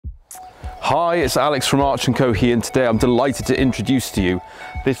Hi, it's Alex from Arch & Co here, and today I'm delighted to introduce to you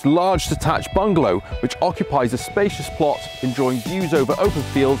this large detached bungalow which occupies a spacious plot enjoying views over open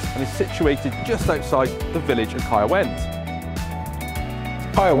fields and is situated just outside the village of Caerwent.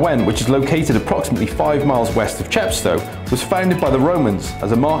 Caerwent, which is located approximately 5 miles west of Chepstow, was founded by the Romans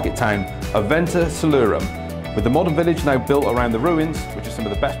as a market town of Venta Celurum, with the modern village now built around the ruins, which are some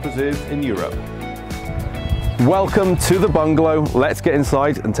of the best preserved in Europe. Welcome to the bungalow. Let's get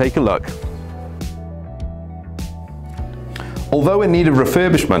inside and take a look. Although in need of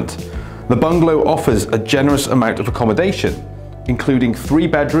refurbishment, the bungalow offers a generous amount of accommodation, including 3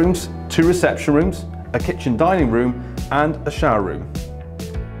 bedrooms, 2 reception rooms, a kitchen dining room and a shower room.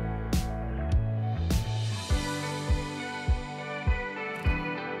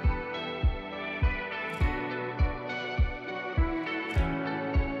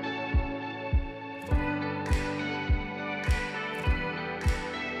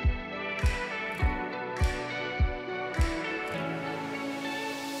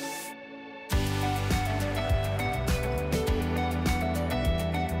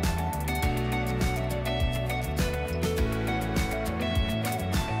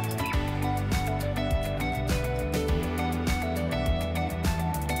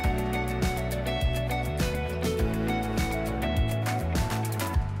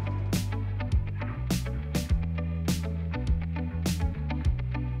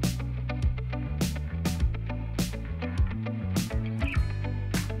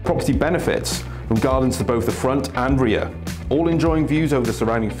 Property benefits from gardens to both the front and rear, all enjoying views over the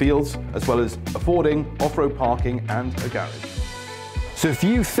surrounding fields, as well as affording off-road parking and a garage. So if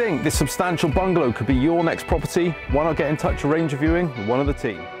you think this substantial bungalow could be your next property, why not get in touch, arrange a viewing with one of the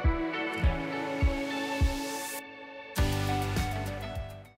team.